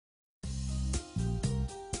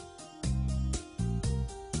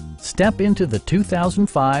Step into the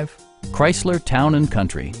 2005 Chrysler Town &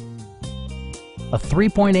 Country. A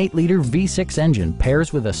 3.8-liter V6 engine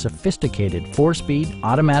pairs with a sophisticated 4-speed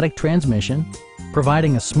automatic transmission,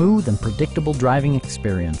 providing a smooth and predictable driving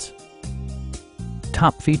experience.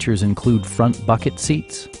 Top features include front bucket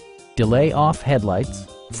seats, delay-off headlights,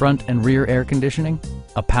 front and rear air conditioning,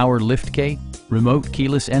 a power liftgate, remote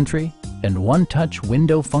keyless entry, and one-touch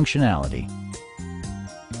window functionality.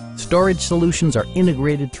 Storage solutions are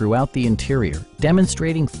integrated throughout the interior,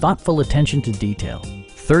 demonstrating thoughtful attention to detail.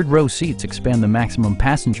 Third-row seats expand the maximum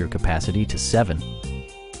passenger capacity to 7.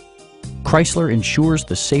 Chrysler ensures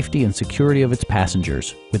the safety and security of its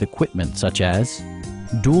passengers with equipment such as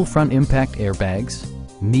dual front impact airbags,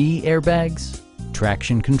 knee airbags,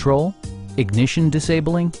 traction control, ignition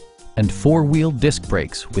disabling, and 4-wheel disc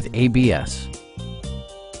brakes with ABS.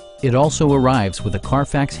 It also arrives with a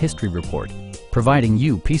Carfax history report, providing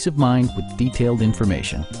you peace of mind with detailed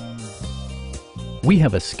information. We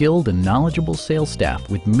have a skilled and knowledgeable sales staff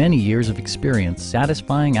with many years of experience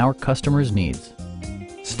satisfying our customers' needs.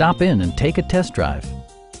 Stop in and take a test drive.